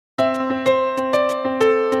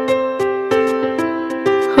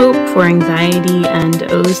for Anxiety and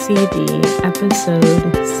OCD,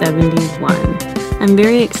 episode 71. I'm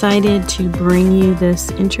very excited to bring you this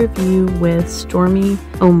interview with Stormie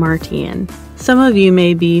Omartian. Some of you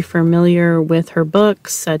may be familiar with her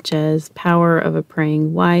books, such as Power of a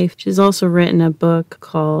Praying Wife. She's also written a book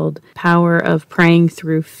called Power of Praying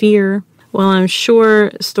Through Fear. While I'm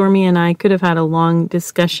sure Stormie and I could have had a long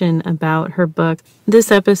discussion about her book,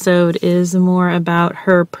 this episode is more about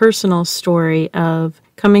her personal story of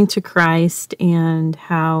coming to Christ and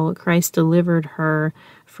how Christ delivered her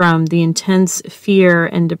from the intense fear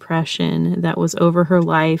and depression that was over her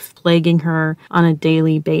life, plaguing her on a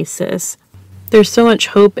daily basis. There's so much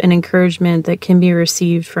hope and encouragement that can be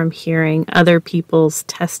received from hearing other people's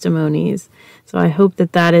testimonies. So I hope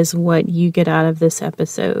that that is what you get out of this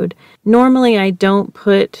episode. Normally, I don't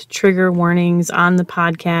put trigger warnings on the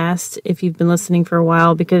podcast if you've been listening for a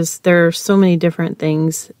while, because there are so many different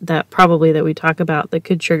things that we talk about that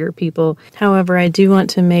could trigger people. However, I do want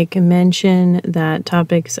to make a mention that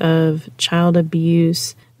topics of child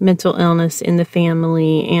abuse, mental illness in the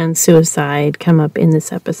family, and suicide come up in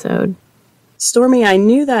this episode. Stormie, I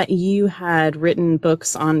knew that you had written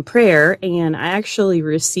books on prayer, and I actually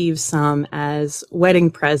received some as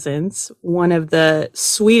wedding presents. One of the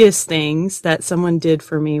sweetest things that someone did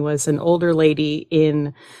for me was an older lady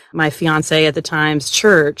in my fiance at the time's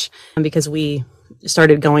church, because we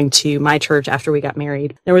started going to my church after we got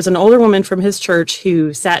married. There was an older woman from his church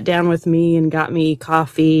who sat down with me and got me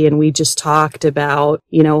coffee, and we just talked about,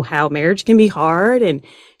 how marriage can be hard. And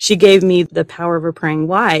she gave me the Power of a Praying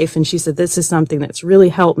Wife, and she said, this is something that's really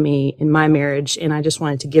helped me in my marriage, and I just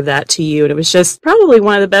wanted to give that to you. And it was just probably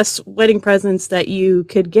one of the best wedding presents that you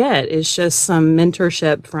could get, is just some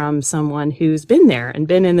mentorship from someone who's been there and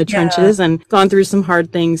been in the trenches and gone through some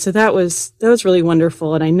hard things. So that was really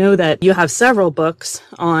wonderful. And I know that you have several books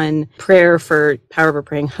on prayer for Power of a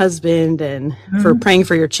Praying Husband and for praying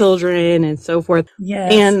for your children and so forth.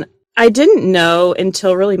 Yes. And I didn't know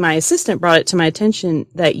until really my assistant brought it to my attention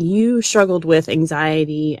that you struggled with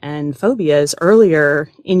anxiety and phobias earlier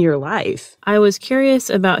in your life. I was curious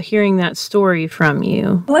about hearing that story from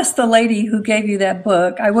you. Bless the lady who gave you that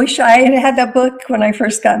book. I wish I had had that book when I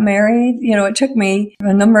first got married. It took me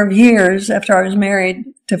a number of years after I was married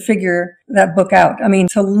to figure that book out.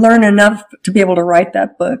 To learn enough to be able to write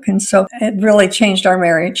that book. And so it really changed our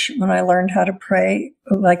marriage when I learned how to pray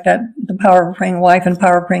like that. The Power of a Praying Wife and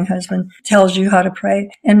Power of a Praying Husband tells you how to pray.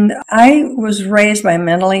 And I was raised by a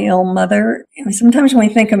mentally ill mother. Sometimes when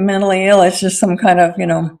we think of mentally ill, it's just some kind of,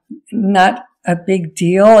 not a big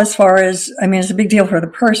deal as far as, it's a big deal for the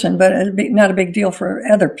person, but not a big deal for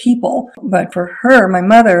other people. But for her, my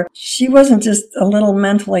mother, she wasn't just a little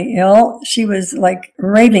mentally ill. She was like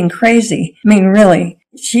raving crazy. Really.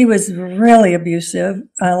 She was really abusive,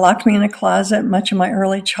 locked me in a closet much of my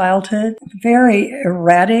early childhood, very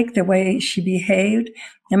erratic the way she behaved.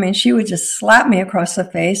 She would just slap me across the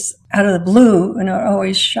face out of the blue, and it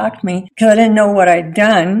always shocked me because I didn't know what I'd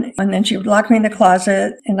done. And then she would lock me in the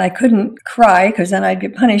closet, and I couldn't cry because then I'd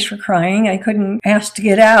get punished for crying. I couldn't ask to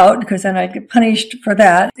get out because then I'd get punished for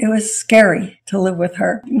that. It was scary to live with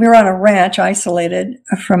her. We were on a ranch, isolated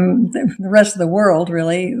from the rest of the world,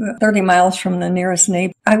 really, 30 miles from the nearest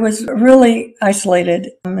neighbor. I was really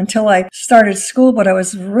isolated until I started school, but I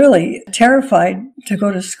was really terrified to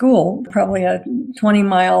go to school, probably a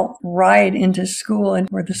 20-mile ride into school and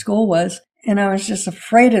where the school was. And I was just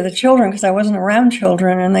afraid of the children because I wasn't around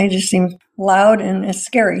children, and they just seemed loud and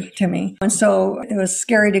scary to me. And so it was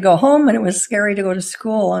scary to go home, and it was scary to go to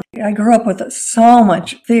school. And I grew up with so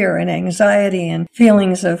much fear and anxiety and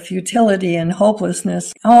feelings of futility and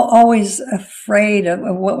hopelessness, always afraid of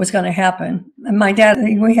what was going to happen. And my dad,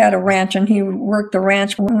 we had a ranch, and he worked the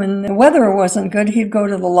ranch. When the weather wasn't good, he'd go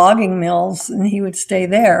to the logging mills, and he would stay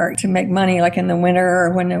there to make money, like in the winter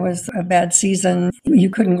or when it was a bad season. You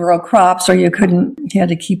couldn't grow crops, or you had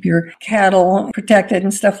to keep your cattle protected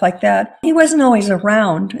and stuff like that. He wasn't always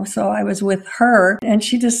around, so I was with her, and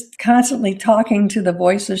she just constantly talking to the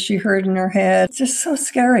voices she heard in her head. It's just so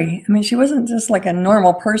scary. She wasn't just like a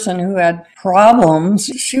normal person who had problems.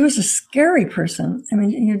 She was a scary person.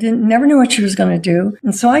 You never knew what she was going to do.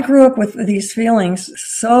 And so I grew up with these feelings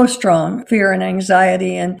so strong, fear and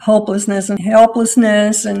anxiety and hopelessness and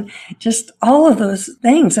helplessness and just all of those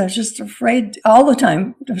things. I was just afraid all the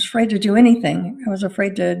time. I was afraid to do anything. I was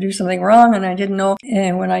afraid to do something wrong, and I didn't know.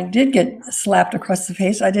 And when I did get slapped across the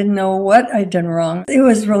face. I didn't know what I'd done wrong. It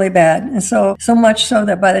was really bad. And so much so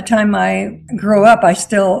that by the time I grew up, I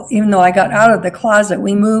still, even though I got out of the closet,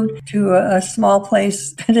 we moved to a small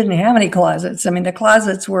place that didn't have any closets. I mean, the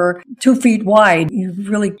closets were 2 feet wide. You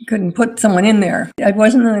really couldn't put someone in there. I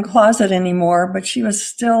wasn't in the closet anymore, but she was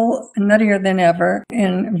still nuttier than ever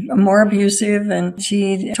and more abusive. And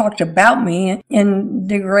she talked about me in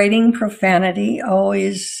degrading profanity,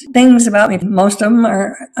 always things about me. Most of them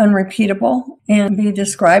are unrepeatable, and be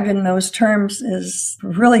described in those terms is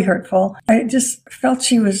really hurtful. I just felt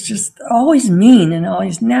she was just always mean and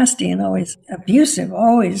always nasty and always abusive,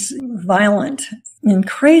 always violent and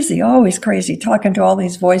crazy, always crazy, talking to all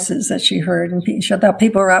these voices that she heard, and she thought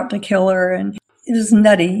people were out to kill her, and it was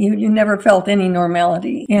nutty. You never felt any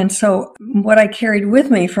normality. And so what I carried with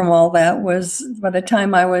me from all that was, by the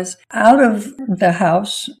time I was out of the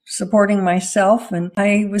house, supporting myself, and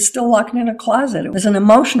I was still locked in a closet. It was an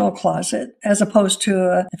emotional closet as opposed to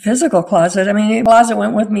a physical closet. I mean, the closet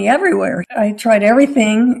went with me everywhere. I tried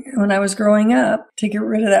everything when I was growing up to get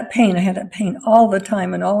rid of that pain. I had that pain all the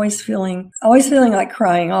time, and always feeling like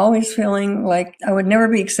crying, always feeling like I would never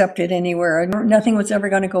be accepted anywhere. Nothing was ever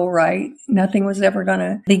going to go right. Nothing was ever going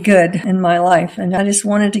to be good in my life. And I just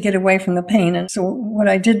wanted to get away from the pain. And so what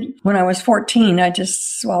I did when I was 14, I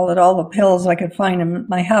just swallowed all the pills I could find in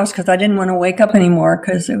my house because I didn't want to wake up anymore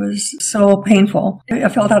because it was so painful. I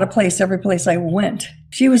felt out of place every place I went.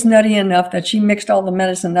 She was nutty enough that she mixed all the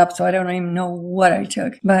medicine up, so I don't even know what I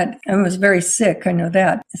took. But I was very sick, I know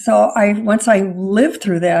that. So once I lived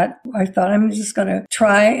through that, I thought I'm just going to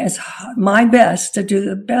try my best to do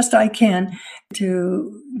the best I can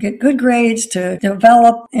to get good grades, to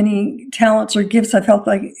develop any talents or gifts I felt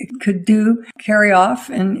like it could carry off,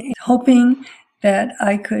 and hoping that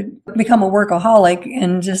I could become a workaholic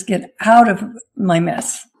and just get out of my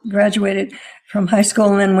mess. Graduated from high school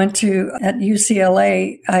and then went at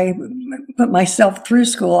UCLA. I put myself through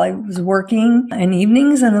school. I was working in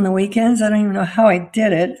evenings and on the weekends. I don't even know how I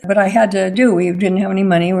did it, but I had to do. We didn't have any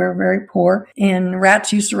money. We were very poor, and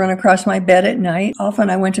rats used to run across my bed at night. Often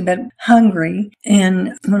I went to bed hungry,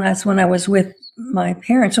 and that's when I was with my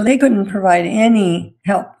parents, so they couldn't provide any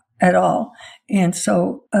help at all. And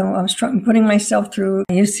so I was putting myself through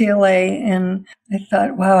UCLA, and I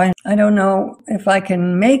thought, wow, I don't know if I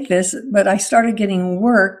can make this, but I started getting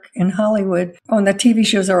work in Hollywood. On the TV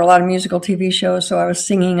shows, there were a lot of musical TV shows, so I was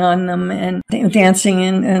singing on them and dancing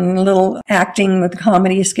and a little acting with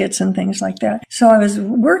comedy skits and things like that. So I was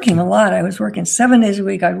working a lot. I was working 7 days a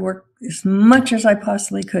week. I'd work as much as I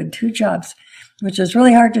possibly could, 2 jobs, which is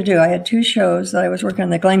really hard to do. I had 2 shows that I was working on,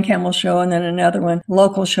 the Glenn Campbell show, and then another one,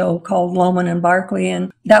 local show called Lowman and Barkley,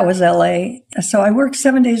 and that was LA. So I worked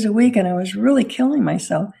 7 days a week, and I was really killing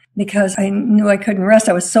myself because I knew I couldn't rest.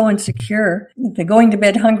 I was so insecure. The going to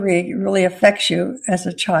bed hungry really affects you as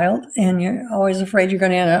a child, and you're always afraid you're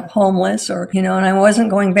going to end up homeless and I wasn't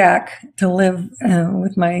going back to live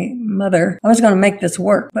with my mother. I was going to make this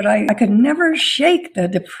work, but I could never shake the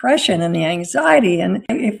depression and the anxiety. And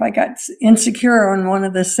if I got insecure on one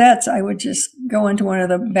of the sets, I would just go into one of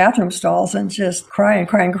the bathroom stalls and just cry and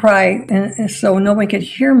cry and cry. And so nobody could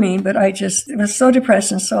hear me, but I was so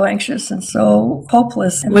depressed and so anxious and so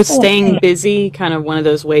hopeless. Was staying busy kind of one of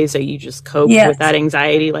those ways that you just cope with that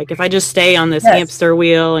anxiety? Like if I just stay on this hamster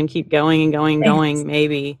wheel and keep going and going and going,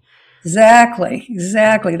 maybe. Exactly.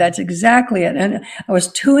 That's exactly it. And I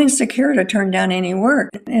was too insecure to turn down any work.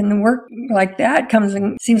 And work like that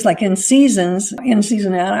seems like in seasons, in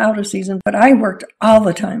season and out of season. But I worked all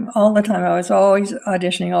the time. I was always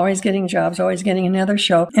auditioning, always getting jobs, always getting another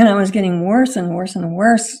show. And I was getting worse and worse and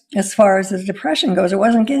worse as far as the depression goes. It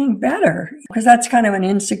wasn't getting better because that's kind of an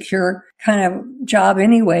insecure kind of job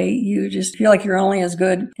anyway. You just feel like you're only as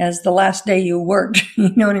good as the last day you worked. You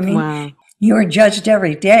know what I mean? Wow. You were judged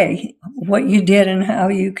every day, what you did and how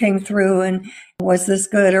you came through, and was this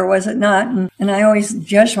good or was it not? And I always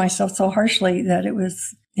judged myself so harshly that it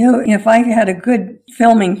was, if I had a good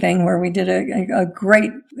filming thing where we did a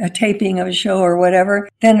great taping of a show or whatever,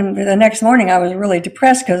 then the next morning I was really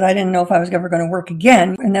depressed because I didn't know if I was ever going to work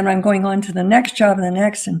again. And then I'm going on to the next job and the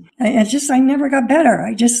next. And I never got better.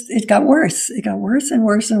 It got worse. It got worse and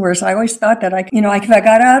worse and worse. I always thought that if I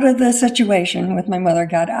got out of the situation with my mother,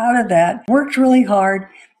 got out of that, worked really hard,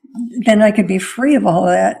 then I could be free of all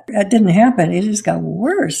of that. That didn't happen. It just got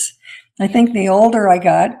worse. I think the older I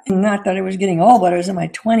got, not that I was getting old, but I was in my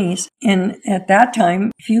 20s. And at that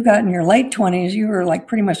time, if you got in your late 20s, you were like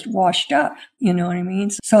pretty much washed up. You know what I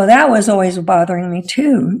mean? So that was always bothering me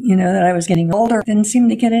too, that I was getting older. Didn't seem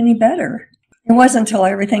to get any better. It wasn't until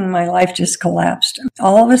everything in my life just collapsed.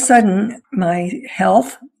 All of a sudden, my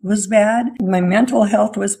health was bad. My mental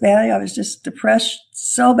health was bad. I was just depressed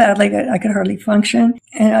so badly that I could hardly function.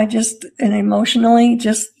 And emotionally,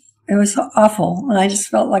 it was awful. And I just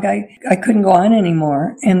felt like I couldn't go on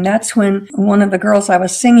anymore. And that's when one of the girls I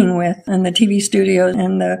was singing with in the TV studios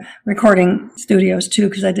and the recording studios too,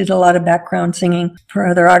 because I did a lot of background singing for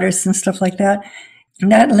other artists and stuff like that.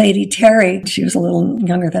 And that lady, Terry, she was a little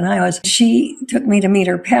younger than I was. She took me to meet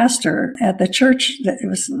her pastor at the church that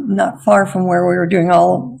was not far from where we were doing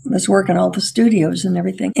all this work in all the studios and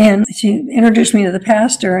everything. And she introduced me to the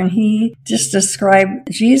pastor, and he just described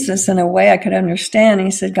Jesus in a way I could understand. He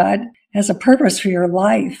said, God has a purpose for your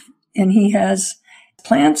life, and he has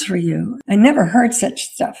plans for you. I never heard such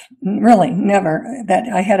stuff. Really, never. That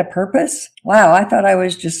I had a purpose. Wow, I thought I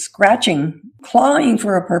was just clawing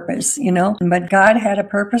for a purpose, But God had a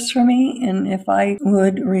purpose for me, and if I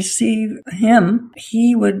would receive him,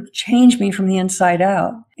 he would change me from the inside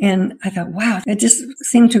out. And I thought, wow, it just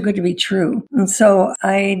seemed too good to be true. And so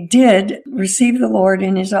I did receive the Lord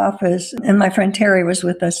in his office, and my friend Terry was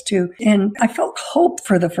with us too. And I felt hope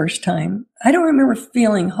for the first time. I don't remember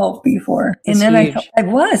feeling hope before. And then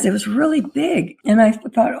it was really big. And I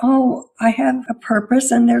thought, oh, I have a purpose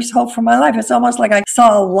and there's hope for my life. It's almost like I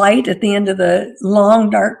saw a light at the end of the long,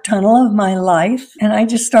 dark tunnel of my life. And I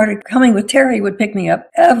just started coming with Terry, would pick me up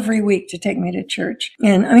every week to take me to church.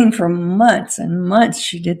 And I mean, for months and months,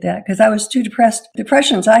 she did that because I was too depressed.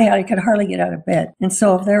 Depressions I had, I could hardly get out of bed. And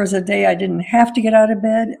so if there was a day I didn't have to get out of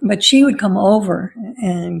bed, but she would come over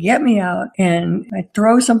and get me out, and I'd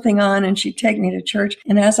throw something on and she'd take me to church.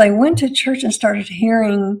 And as I went to church and started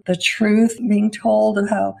hearing the truth being told of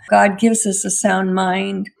how God gives us a sound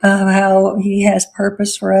mind, of how he has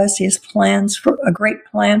purpose for us, he has a great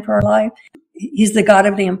plan for our life. He's the God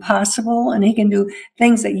of the impossible, and he can do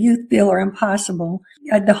things that you feel are impossible.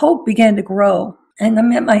 The hope began to grow. And I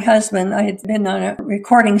met my husband. I had been on a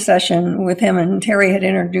recording session with him, and Terry had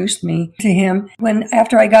introduced me to him.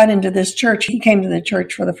 After I got into this church, he came to the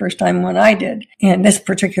church for the first time when I did, in this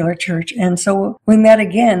particular church. And so we met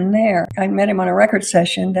again there. I met him on a record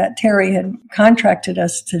session that Terry had contracted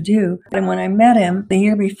us to do. And when I met him the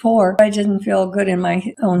year before, I didn't feel good in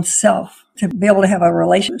my own self to be able to have a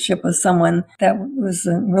relationship with someone that was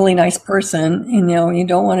a really nice person. You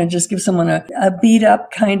don't want to just give someone a beat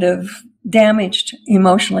up kind of damaged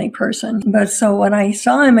emotionally person. But so when I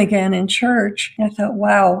saw him again in church, I thought,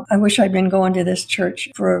 wow, I wish I'd been going to this church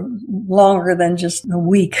for longer than just a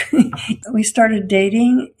week. We started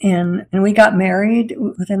dating and we got married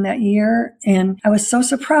within that year. And I was so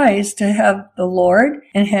surprised to have the Lord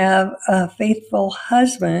and have a faithful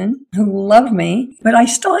husband who loved me. But I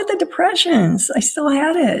still had the depressions. I still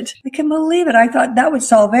had it. I couldn't believe it. I thought that would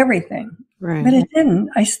solve everything. Right. But it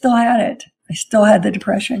didn't. I still had it. I still had the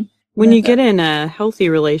depression. When you get in a healthy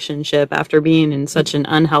relationship after being in such an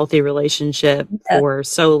unhealthy relationship for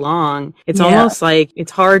so long, it's almost like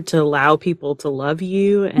it's hard to allow people to love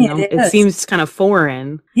you, and it seems kind of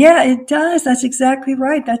foreign. Yeah, it does. That's exactly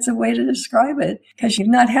right. That's a way to describe it, because you've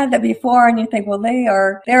not had that before, and you think, well,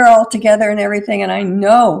 they're all together and everything, and I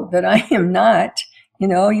know that I am not,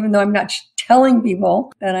 even though I'm not telling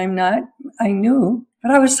people that I'm not, I knew,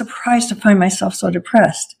 but I was surprised to find myself so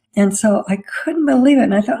depressed. And so I couldn't believe it.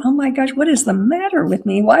 And I thought, oh my gosh, what is the matter with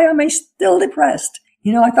me? Why am I still depressed?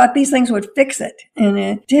 I thought these things would fix it, and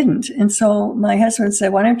it didn't. And so my husband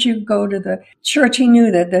said, why don't you go to the church? He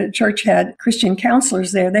knew that the church had Christian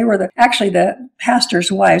counselors there. They were actually the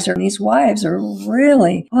pastor's wives. And these wives are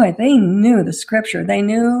really, they knew the scripture. They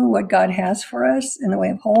knew what God has for us in the way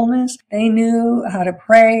of wholeness. They knew how to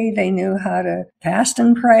pray. They knew how to fast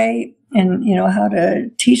and pray. And, how to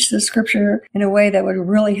teach the scripture in a way that would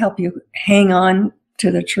really help you hang on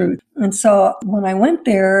to the truth. And so when I went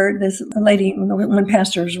there, this lady, one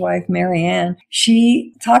pastor's wife, Mary Ann,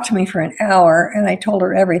 she talked to me for an hour, and I told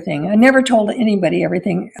her everything. I never told anybody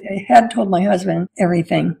everything. I had told my husband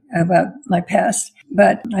everything about my past,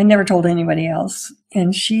 but I never told anybody else.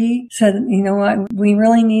 And she said, you know what, we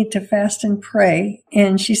really need to fast and pray.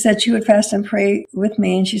 And she said she would fast and pray with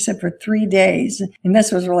me. And she said for 3 days. And this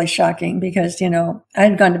was really shocking because, I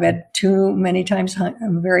had gone to bed too many times.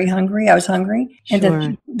 I'm very hungry. I was hungry. Sure.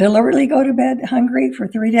 And to deliberately go to bed hungry for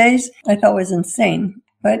 3 days, I thought was insane.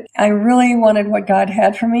 But I really wanted what God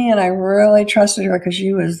had for me, and I really trusted her because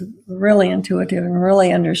she was really intuitive and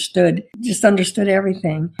really understood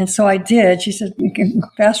everything. And so I did. She said, you can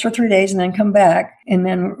fast for 3 days and then come back, and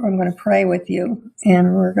then I'm going to pray with you,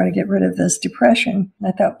 and we're going to get rid of this depression. And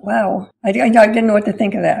I thought, wow, I didn't know what to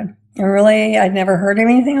think of that. And really, I'd never heard of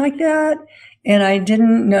anything like that, and I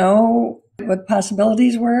didn't know what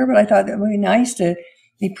possibilities were, but I thought that would be nice to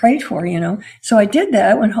be prayed for, So I did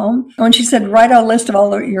that, went home. When she said, write out a list of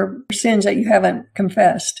all of your sins that you haven't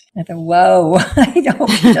confessed. I thought, whoa, I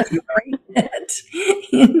hope she doesn't read it,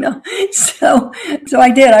 So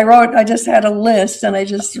I did. I just had a list, and I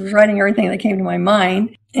just was writing everything that came to my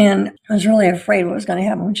mind. And I was really afraid what was going to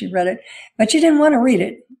happen when she read it. But she didn't want to read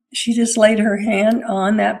it. She just laid her hand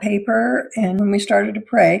on that paper, and when we started to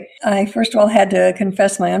pray, I first of all had to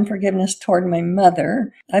confess my unforgiveness toward my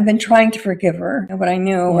mother. I've been trying to forgive her, but I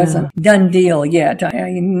knew it wasn't a done deal yet. I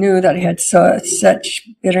knew that I had such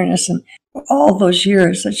bitterness and all those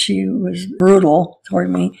years that she was brutal toward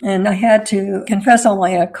me. And I had to confess all my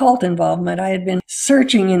occult involvement. I had been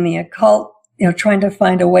searching in the occult, trying to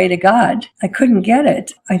find a way to God. I couldn't get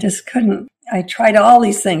it. I just couldn't. I tried all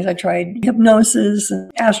these things. I tried hypnosis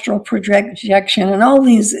and astral projection and all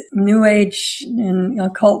these new age and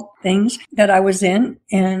occult things that I was in.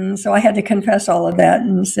 And so I had to confess all of that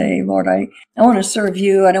and say, Lord, I want to serve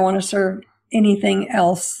you. I don't want to serve anything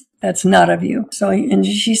else that's not of you. So, and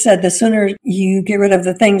she said, the sooner you get rid of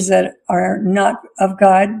the things that are not of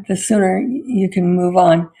God, the sooner you can move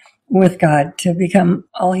on with God to become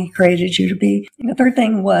all he created you to be. And the third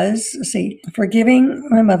thing was, forgiving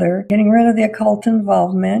my mother, getting rid of the occult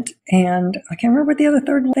involvement, and I can't remember what the other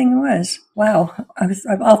third thing was. Wow,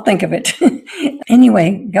 I'll think of it.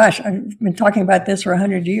 Anyway, gosh, I've been talking about this for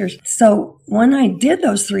 100 years. So when I did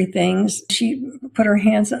those three things, she put her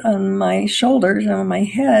hands on my shoulders and on my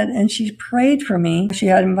head, and she prayed for me. She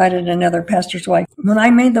had invited another pastor's wife. When I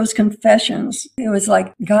made those confessions, it was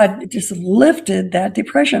like God just lifted that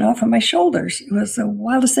depression off of my shoulders. It was the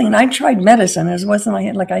wildest thing. And I tried medicine. It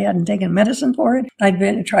wasn't like I hadn't taken medicine for it.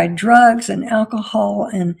 I'd tried drugs and alcohol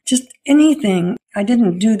and just anything. I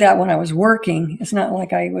didn't do that when I was working. It's not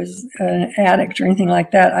like I was an addict or anything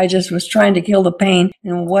like that. I just was trying to kill the pain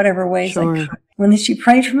in whatever ways I could. When she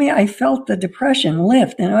prayed for me, I felt the depression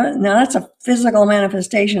lift. Now that's a physical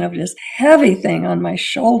manifestation of this heavy thing on my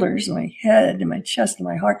shoulders, my head, and my chest, and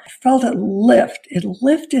my heart. I felt it lift. It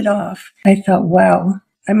lifted off. I thought, wow.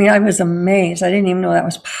 I mean, I was amazed. I didn't even know that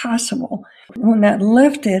was possible. When that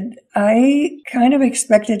lifted, I kind of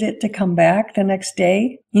expected it to come back the next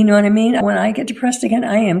day. You know what I mean? When I get depressed again,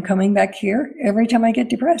 I am coming back here every time I get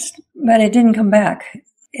depressed. But it didn't come back.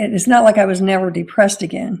 It's not like I was never depressed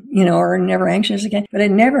again, or never anxious again, but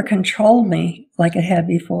it never controlled me like it had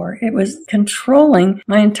before. It was controlling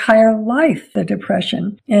my entire life, the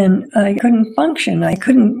depression. And I couldn't function. I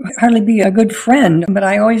couldn't hardly be a good friend, but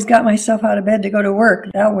I always got myself out of bed to go to work.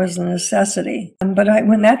 That was a necessity. But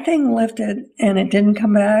when that thing lifted and it didn't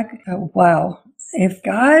come back, wow. If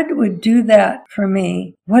God would do that for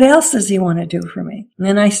me, what else does he want to do for me? And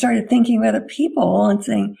then I started thinking of other people and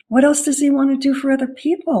saying, what else does he want to do for other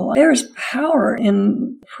people? There is power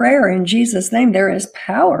in prayer in Jesus' name. There is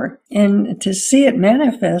power. And to see it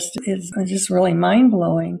manifest is just really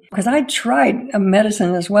mind-blowing. Because I tried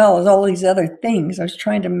medicine as well as all these other things. I was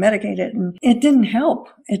trying to medicate it, and it didn't help.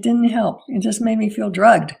 It didn't help. It just made me feel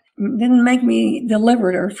drugged. It didn't make me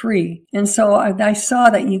delivered or free. And so I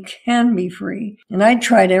saw that you can be free. And I'd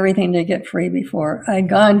tried everything to get free before. I'd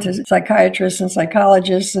gone to psychiatrists and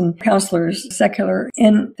psychologists and counselors, secular,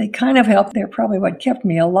 and they kind of helped. They're probably what kept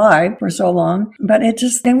me alive for so long. But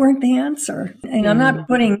they weren't the answer. And I'm not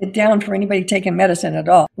putting it down for anybody taking medicine at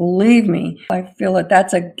all. Believe me, I feel that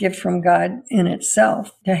that's a gift from God in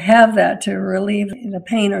itself, to have that, to relieve the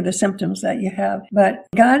pain or the symptoms that you have. But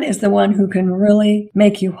God is the one who can really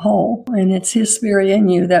make you whole. And it's his spirit in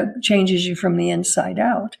you that changes you from the inside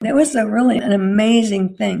out. It was really an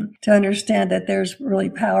amazing thing to understand that there's really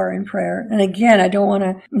power in prayer. And again, I don't want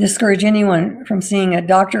to discourage anyone from seeing a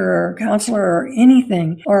doctor or a counselor or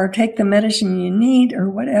anything, or take the medicine you need or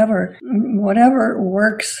whatever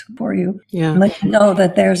works for you. Yeah. Let you know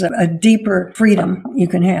that there's a deeper freedom you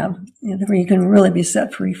can have, where you can really be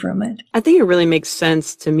set free from it. I think it really makes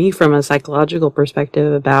sense to me from a psychological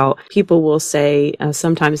perspective about people will say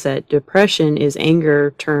sometimes that depression is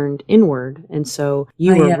anger turned inward. And so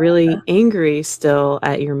you were really angry still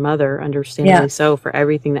at your mother, understandably so, for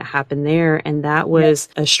everything that happened there. And that was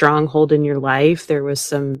a stronghold in your life. There was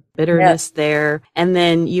some bitterness there. And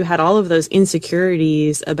then you had all of those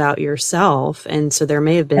insecurities about yourself. And so there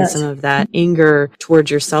may have been some of that anger towards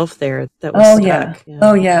yourself there that was stuck.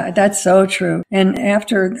 Oh, yeah. That's so true. And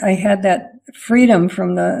after I had that freedom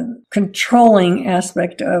from the controlling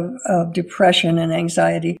aspect of depression and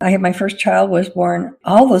anxiety, my first child was born.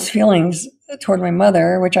 All those feelings toward my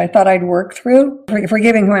mother, which I thought I'd work through.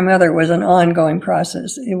 Forgiving my mother was an ongoing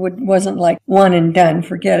process. It wasn't like one and done,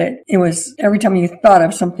 forget it. It was every time you thought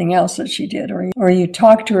of something else that she did, or you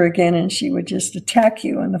talked to her again and she would just attack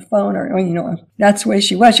you on the phone, or that's the way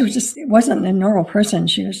she was. She was just, it wasn't a normal person.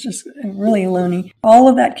 She was just really loony. All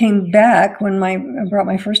of that came back when I brought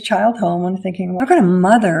my first child home, and thinking, how could a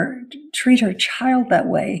mother treat her child that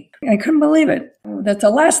way? I couldn't believe it. That's the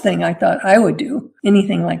last thing I thought I would do,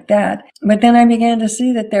 anything like that. But then I began to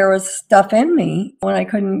see that there was stuff in me. When I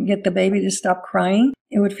couldn't get the baby to stop crying,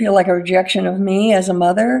 it would feel like a rejection of me as a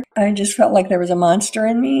mother. I just felt like there was a monster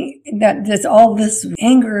in me, that there's all this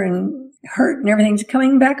anger and hurt and everything's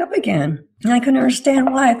coming back up again. And I couldn't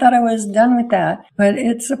understand why. I thought I was done with that. But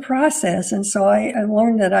it's a process. And so I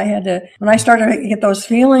learned that I had to, when I started to get those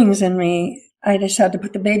feelings in me, I just had to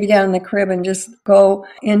put the baby down in the crib and just go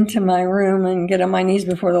into my room and get on my knees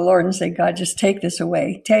before the Lord and say, God, just take this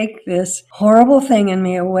away. Take this horrible thing in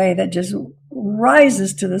me away that just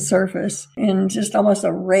rises to the surface in just almost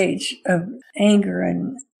a rage of anger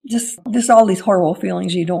and just all these horrible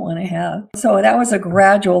feelings you don't want to have. So that was a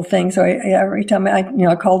gradual thing. So every time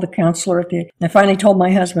I called the counselor I finally told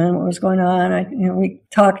my husband what was going on. We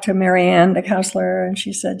talked to Marianne, the counselor, and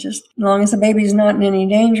she said, just as long as the baby's not in any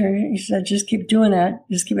danger, he said, just keep doing that.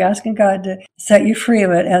 Just keep asking God to set you free of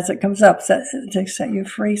it as it comes up, to set you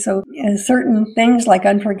free. So certain things like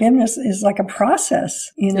unforgiveness is like a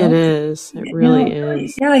process, It is. It really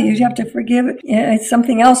is. Yeah, you have to forgive it.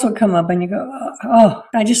 Something else will come up and you go, oh,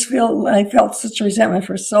 I felt such resentment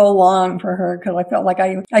for so long for her, because I felt like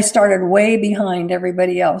I started way behind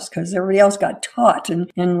everybody else, because everybody else got taught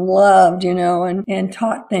and loved, and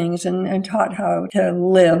taught things and taught how to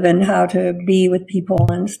live and how to be with people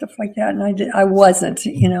and stuff like that. And I wasn't,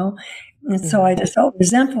 And so I just felt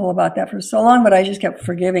resentful about that for so long, but I just kept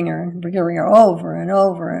forgiving her over and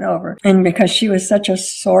over and over. And because she was such a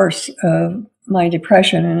source of my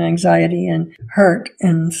depression and anxiety and hurt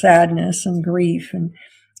and sadness and grief and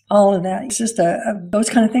all of that. It's just those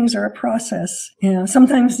kind of things are a process.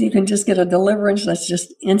 Sometimes you can just get a deliverance that's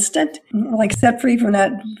just instant, like set free from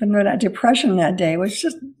that depression that day,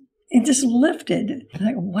 it just lifted.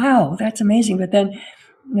 Like, wow, that's amazing. But then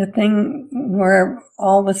the thing where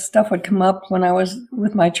all this stuff would come up when I was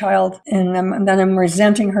with my child, and then I'm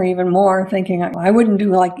resenting her even more, thinking I wouldn't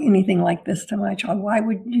do anything like this to my child. Why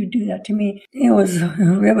would you do that to me? It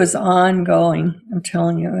was ongoing. I'm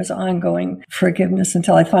telling you, it was ongoing forgiveness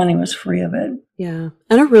until I finally was free of it. Yeah.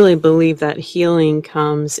 I don't really believe that healing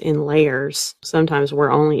comes in layers. Sometimes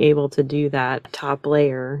we're only able to do that top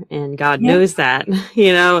layer, and God knows that. He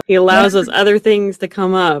allows us other things to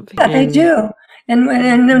come up. Yeah, they do.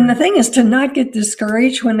 And the thing is to not get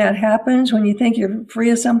discouraged when that happens, when you think you're free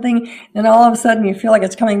of something, and all of a sudden you feel like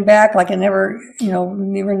it's coming back, like it never, you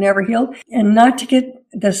were never healed, and not to get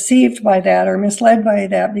deceived by that or misled by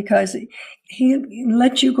that, because he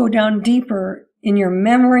lets you go down deeper in your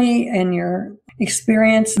memory and your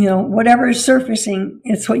experience. Whatever is surfacing,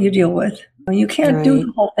 it's what you deal with. You can't do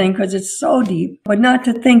the whole thing because it's so deep, but not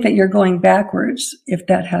to think that you're going backwards if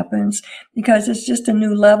that happens, because it's just a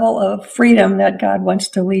new level of freedom that God wants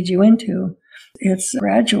to lead you into. It's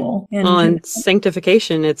gradual. And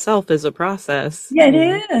sanctification itself is a process. Yeah,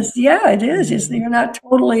 it is. Yeah, it is. You're not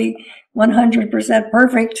totally 100%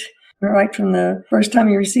 perfect right from the first time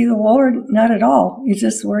you receive the Lord. Not at all. It's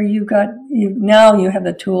just where now you have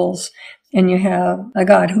the tools, and you have a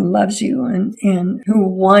God who loves you and who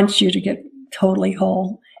wants you to get totally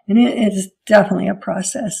whole. And it is definitely a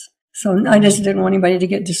process. So I just didn't want anybody to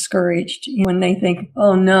get discouraged when they think,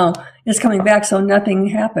 oh no, it's coming back, so nothing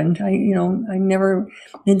happened. I never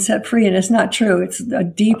been set free. And it's not true. It's a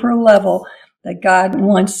deeper level that God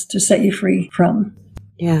wants to set you free from.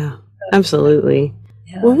 Yeah, absolutely.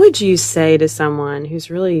 Yeah. What would you say to someone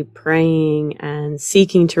who's really praying and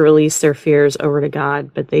seeking to release their fears over to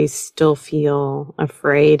God, but they still feel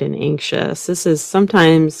afraid and anxious? This is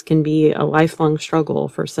sometimes can be a lifelong struggle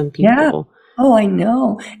for some people. Yeah. Oh, I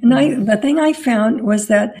know. And the thing I found was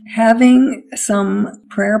that having some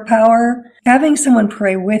prayer power, having someone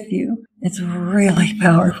pray with you, it's really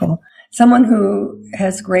powerful. Someone who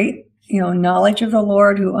has great, knowledge of the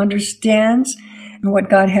Lord, who understands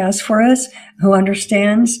what God has for us, who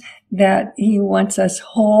understands that he wants us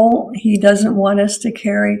whole. He doesn't want us to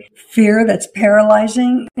carry fear that's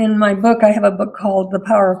paralyzing. In my book, I have a book called The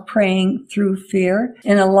Power of Praying Through Fear.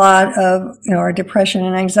 And a lot of, our depression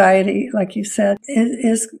and anxiety, like you said,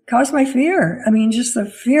 is caused by fear. I mean, just the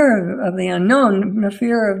fear of the unknown, the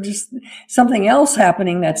fear of just something else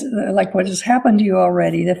happening that's like what has happened to you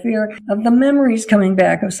already, the fear of the memories coming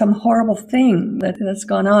back of some horrible thing that's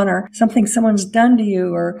gone on, or something someone's done to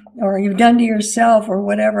you, or you've done to yourself, or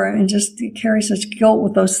whatever, and just you carry such guilt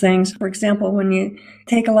with those things. For example, when you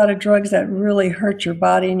take a lot of drugs that really hurt your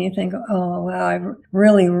body and you think, oh, wow, I've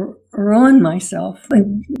really ruined myself. I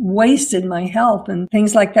wasted my health and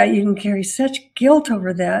things like that. You can carry such guilt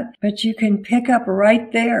over that, but you can pick up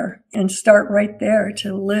right there and start right there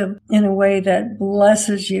to live in a way that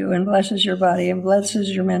blesses you and blesses your body and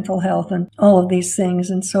blesses your mental health and all of these things.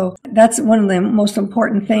 And so that's one of the most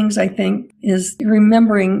important things, I think, is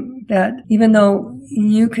remembering that even though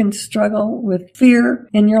you can struggle with fear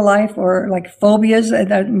in your life, or like phobias,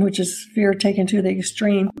 which is fear taken to the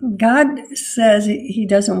extreme, God says he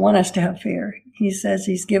doesn't want us to have fear. He says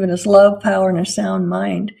he's given us love, power, and a sound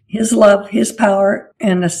mind. His love, his power,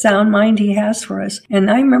 and the sound mind he has for us. And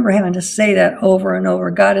I remember having to say that over and over.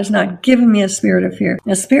 God has not given me a spirit of fear.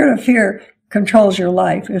 A spirit of fear controls your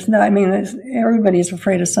life. It's not, everybody's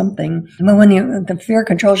afraid of something. But when the fear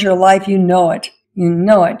controls your life, you know it. You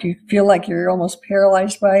know it. You feel like you're almost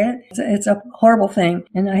paralyzed by it. It's a horrible thing.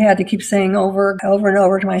 And I had to keep saying over and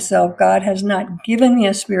over to myself, God has not given me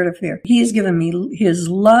a spirit of fear. He has given me his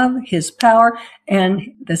love, his power, and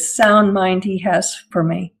the sound mind he has for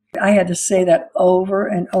me. I had to say that over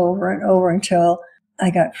and over and over until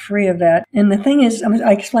I got free of that. And the thing is,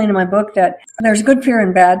 I explain in my book that there's good fear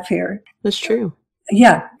and bad fear. That's true.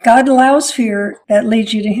 Yeah. God allows fear that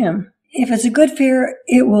leads you to him. If it's a good fear,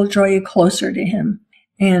 it will draw you closer to him.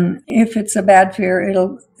 And if it's a bad fear,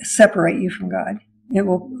 it'll separate you from God. It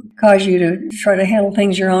will cause you to try to handle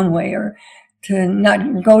things your own way, or to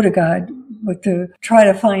not go to God, but to try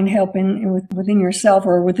to find help within yourself,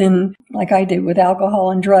 or within, like I did with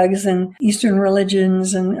alcohol and drugs and Eastern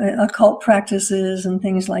religions and occult practices and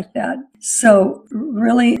things like that. So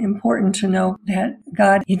really important to know that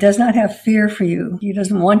God, he does not have fear for you. He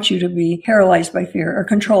doesn't want you to be paralyzed by fear or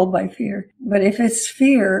controlled by fear. But if it's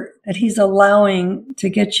fear that he's allowing to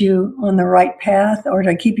get you on the right path, or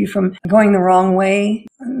to keep you from going the wrong way,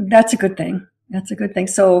 that's a good thing. That's a good thing.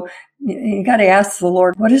 So you got to ask the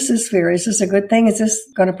Lord, what is this fear? Is this a good thing? Is this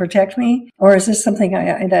going to protect me? Or is this something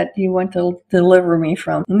that you want to deliver me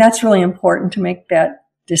from? And that's really important, to make that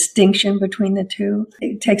distinction between the two.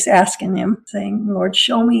 It takes asking him, saying, Lord,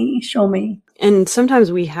 show me, show me. And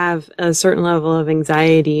sometimes we have a certain level of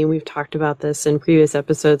anxiety, and we've talked about this in previous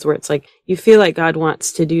episodes, where it's like you feel like God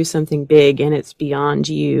wants to do something big and it's beyond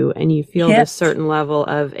you, and you feel this certain level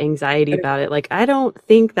of anxiety about it. Like, I don't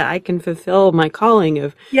think that I can fulfill my calling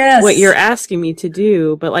of what you're asking me to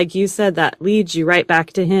do. But like you said, that leads you right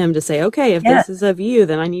back to him to say, okay, if this is of you,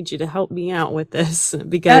 then I need you to help me out with this,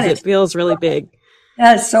 because it feels really big.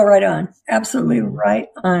 That is so right on. Absolutely right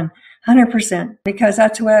on. 100%, because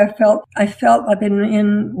that's the way I felt. I felt I've been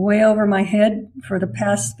in way over my head for the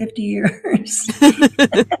past 50 years.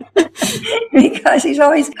 Because he's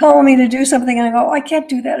always calling me to do something, and I go, oh, I can't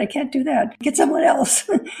do that. I can't do that. Get someone else.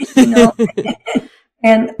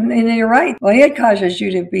 And you're right. Well, it causes you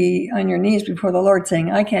to be on your knees before the Lord,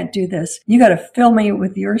 saying, I can't do this. You got to fill me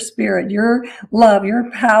with your spirit, your love, your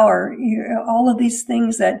power, all of these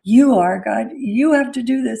things that you are, God. You have to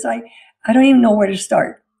do this. I don't even know where to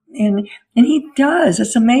start. And he does.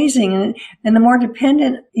 It's amazing. And the more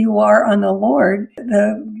dependent you are on the Lord,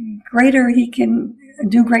 the greater he can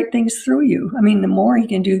do great things through you. I mean, the more he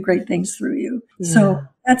can do great things through you. Yeah. So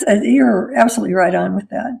you're absolutely right on with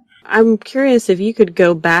that. I'm curious, if you could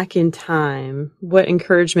go back in time, what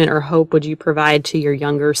encouragement or hope would you provide to your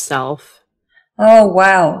younger self? Oh,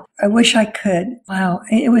 wow. I wish I could. Wow.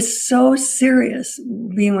 It was so serious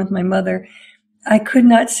being with my mother. I could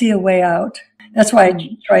not see a way out. That's why I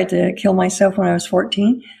tried to kill myself when I was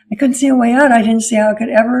 14. I couldn't see a way out. I didn't see how it could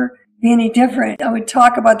ever be any different. I would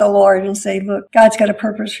talk about the Lord and say, look, God's got a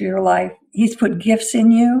purpose for your life. He's put gifts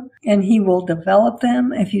in you, and he will develop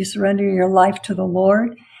them if you surrender your life to the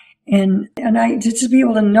Lord. And I just to be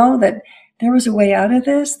able to know that there was a way out of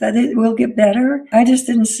this, that it will get better. I just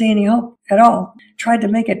didn't see any hope at all. Tried to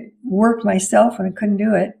make it work myself, and I couldn't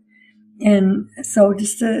do it. And so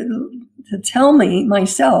just to tell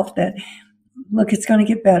myself that, look, it's going to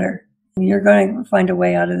get better. You're going to find a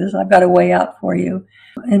way out of this. I've got a way out for you.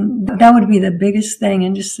 And that would be the biggest thing.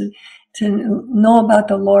 And just to know about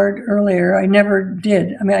the Lord earlier. I never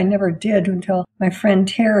did. I never did until my friend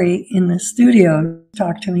Terry in the studio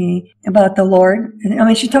talked to me about the Lord.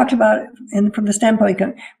 She talked about it and from the standpoint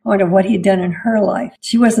of what he'd done in her life.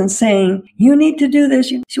 She wasn't saying, you need to do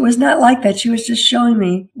this. She was not like that. She was just showing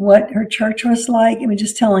me what her church was like.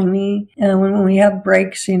 Just telling me, when we have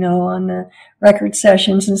breaks, on the record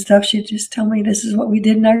sessions and stuff, she'd just tell me, this is what we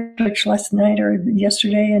did in our church last night or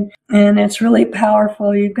yesterday. And it's really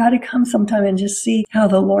powerful. You've got to come sometime and just see how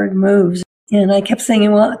the Lord moves. And I kept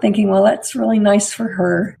thinking, that's really nice for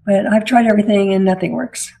her. But I've tried everything and nothing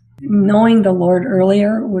works. Knowing the Lord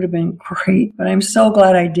earlier would have been great, but I'm so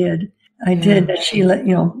glad I did. I did that she led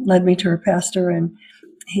me to her pastor, and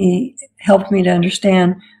he helped me to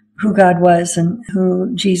understand who God was and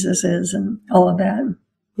who Jesus is and all of that.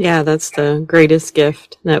 Yeah, that's the greatest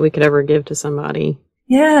gift that we could ever give to somebody.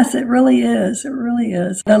 Yes, it really is. It really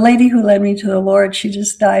is. The lady who led me to the Lord, she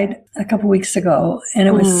just died a couple weeks ago, and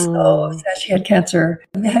it was so sad. She had cancer,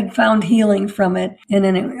 had found healing from it, and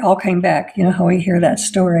then it all came back. How we hear that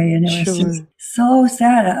story, and it was just so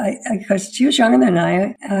sad. Because she was younger than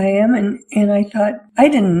I am, and I thought, I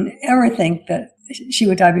didn't ever think that she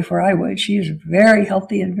would die before I would. She was very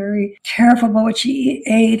healthy and very careful about what she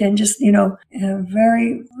ate, and just,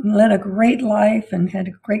 led a great life and had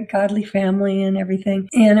a great godly family and everything.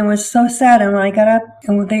 And it was so sad. And when I got up,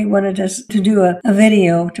 and they wanted us to do a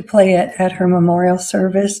video to play it at her memorial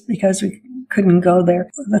service because we couldn't go there.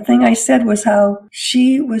 The thing I said was how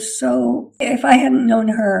she was so, if I hadn't known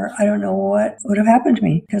her, I don't know what would have happened to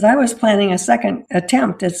me, because I was planning a second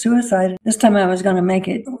attempt at suicide. This time I was going to make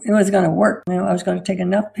it. It was going to work. I was going to take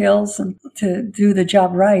enough pills and to do the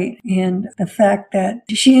job right. And the fact that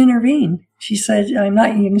she intervened. She said, you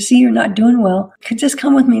can see you're not doing well. Could just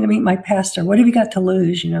come with me to meet my pastor. What have you got to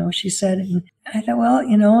lose? She said. And I thought, well,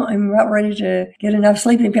 I'm about ready to get enough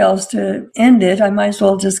sleeping pills to end it. I might as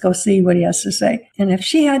well just go see what he has to say. And if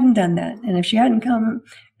she hadn't done that, and if she hadn't come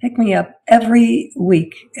pick me up every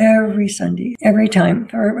week, every Sunday, every time,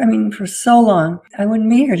 for so long, I wouldn't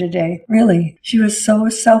be here today. Really. She was so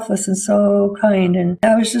selfless and so kind. And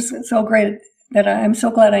I was just so great that I'm so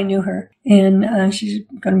glad I knew her. And she's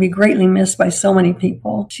going to be greatly missed by so many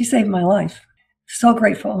people. She saved my life. So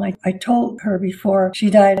grateful. I told her before she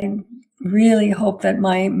died, I really hope that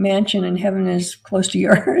my mansion in heaven is close to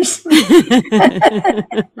yours.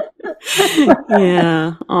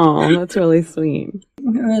 Yeah. Oh, that's really sweet. It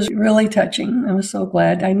was really touching. I was so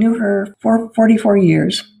glad. I knew her for 44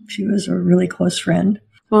 years. She was a really close friend.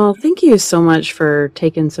 Well, thank you so much for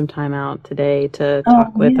taking some time out today to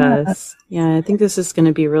talk with us. Yeah, I think this is going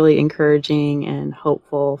to be really encouraging and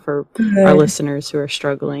hopeful for our listeners who are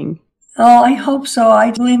struggling. Oh, I hope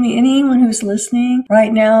so. Believe me, anyone who's listening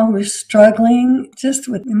right now who's struggling just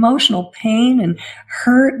with emotional pain and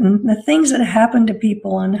hurt and the things that happen to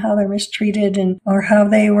people and how they're mistreated or how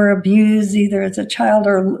they were abused either as a child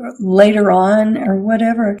or later on or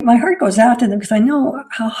whatever. My heart goes out to them because I know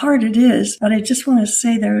how hard it is, but I just want to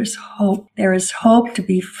say there is hope. There is hope to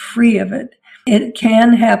be free of it. It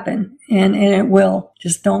can happen and it will.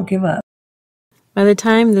 Just don't give up. By the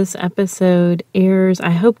time this episode airs, I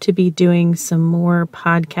hope to be doing some more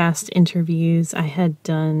podcast interviews. I had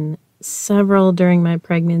done several during my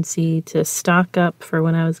pregnancy to stock up for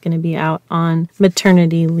when I was going to be out on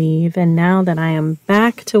maternity leave. And now that I am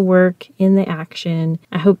back to work in the action,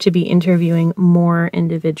 I hope to be interviewing more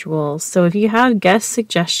individuals. So if you have guest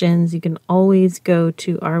suggestions, you can always go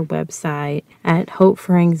to our website at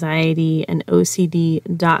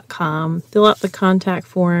hopeforanxietyandocd.com. Fill out the contact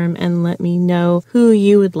form and let me know who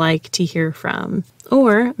you would like to hear from.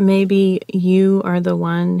 Or maybe you are the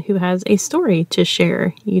one who has a story to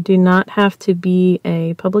share. You do not have to be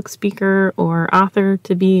a public speaker or author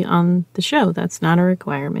to be on the show. That's not a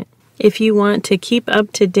requirement. If you want to keep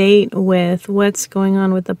up to date with what's going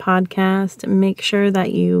on with the podcast, make sure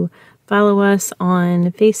that you follow us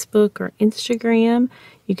on Facebook or Instagram.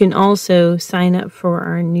 You can also sign up for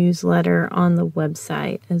our newsletter on the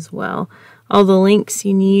website as well. All the links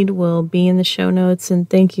you need will be in the show notes, and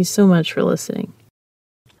thank you so much for listening.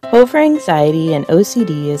 Hope for Anxiety and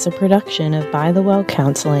OCD is a production of By the Well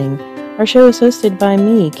Counseling. Our show is hosted by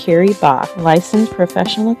me, Carrie Bach, licensed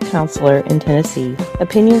professional counselor in Tennessee.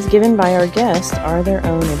 Opinions given by our guests are their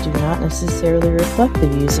own and do not necessarily reflect the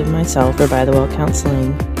views of myself or By the Well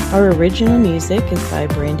Counseling. Our original music is by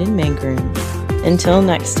Brandon Mangroom. Until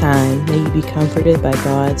next time, may you be comforted by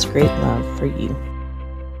God's great love for you.